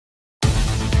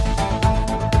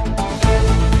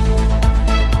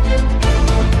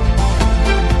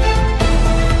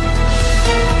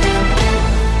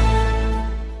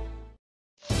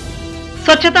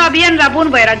स्वच्छता अभियान राबवून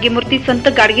वैराग्यमूर्ती संत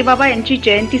गाडगेबाबा यांची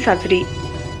जयंती साजरी।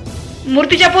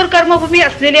 मूर्तिजापूर कर्मभूमी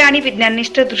असलेले आणि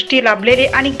विज्ञाननिष्ठ दृष्टी लाभलेले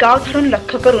आणि गाव झाडून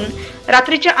लख्ख करून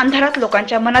रात्रीच्या अंधारात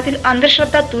लोकांच्या मनातील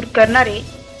अंधश्रद्धा दूर करणारे,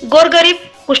 गोरगरीब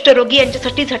कुष्ठरोगी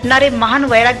यांच्यासाठी झटणारे महान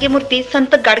वैराग्यमूर्ती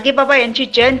संत गाडगेबाबा यांची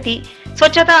जयंती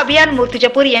स्वच्छता अभियान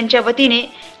मूर्तिजापूर यांच्या वतीने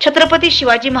छत्रपती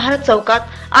शिवाजी महाराज चौकात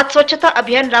आज स्वच्छता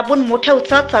अभियान राबवून मोठ्या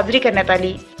उत्साहात साजरी करण्यात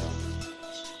आली।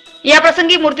 या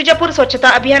प्रसंगी मूर्तिजापूर स्वच्छता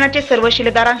अभियानाचे सर्व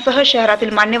शिलेदारांसह शहरातील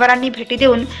मान्यवरांनी भेटी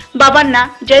देऊन बाबांना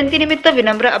जयंतीनिमित्त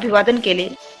विनम्र अभिवादन केले।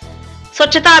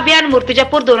 स्वच्छता अभियान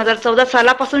मूर्तिजापूर 2014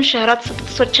 सालापासून शहरात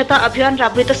स्वच्छता अभियान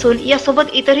राबवित असून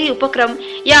यासोबत इतरही उपक्रम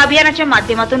या अभियानाच्या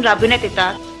माध्यमातून राबविण्यात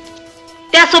येतात।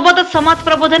 त्यासोबतच समाज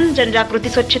प्रबोधन, जनजागृती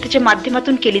स्वच्छतेच्या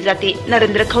माध्यमातून केली जाते।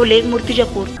 नरेंद्र खवले,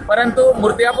 मूर्तिजापूर। परंतु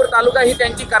मूर्तिजापूर तालुका ही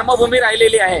त्यांची कर्मभूमी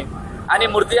राहिलेली आहे आणि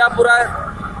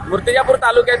मूर्तिजापूर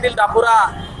तालुक्यातील दापुरा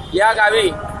या गावी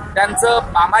त्यांचं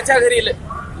मामाच्या घरी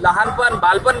लहानपण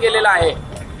बालपण गेलेलं आहे।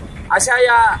 अशा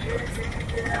या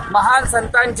महान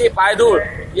संतांची पायधूळ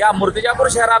या मूर्तिजापूर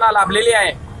शहराला लाभलेली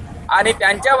आहे आणि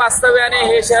त्यांच्या वास्तव्याने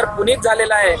हे शहर पुनीत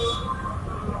झालेलं आहे।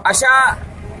 अशा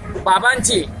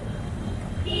बाबांची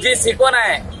जी शिकवण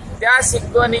आहे त्या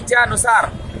शिकवणीच्या नुसार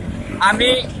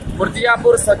आम्ही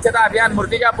मूर्तिजापूर स्वच्छता अभियान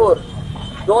मूर्तिजापूर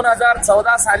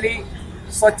 2014 साली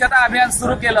स्वच्छता अभियान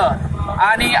सुरू केलं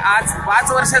आणि आज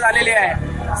 5 वर्ष झालेली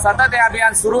आहे। सतत हे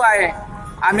अभियान सुरू आहे।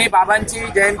 आम्ही बाबांची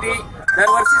जयंती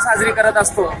दरवर्षी साजरी करत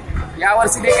असतो।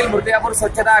 यावर्षी देखील मूर्तिजापूर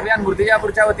स्वच्छता अभियान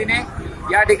मूर्तिजापूरच्या वतीने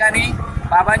या ठिकाणी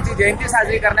बाबांची जयंती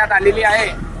साजरी करण्यात आलेली आहे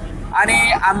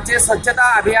आणि आमचे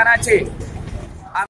स्वच्छता अभियानाचे